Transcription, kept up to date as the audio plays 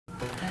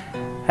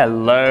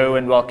Hello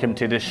and welcome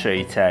to the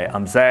Shite.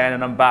 I'm Zain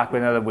and I'm back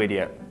with another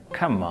video.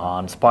 Come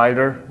on,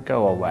 spider,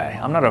 go away.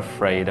 I'm not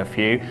afraid of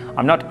you.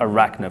 I'm not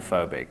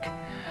arachnophobic.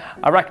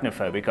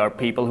 Arachnophobic are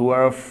people who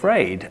are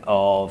afraid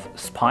of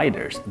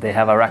spiders. They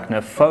have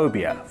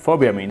arachnophobia.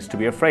 Phobia means to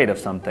be afraid of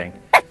something.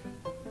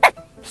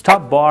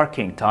 Stop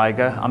barking,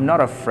 tiger. I'm not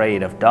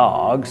afraid of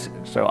dogs,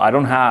 so I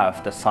don't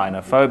have the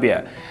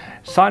cynophobia.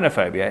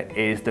 Cynophobia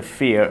is the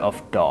fear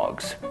of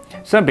dogs.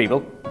 Some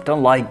people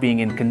don't like being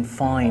in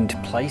confined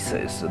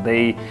places.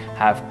 They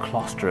have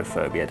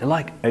claustrophobia. They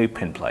like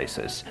open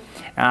places.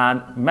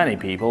 And many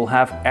people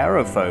have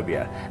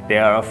aerophobia. They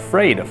are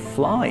afraid of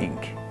flying.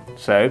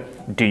 So,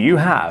 do you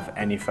have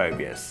any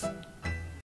phobias?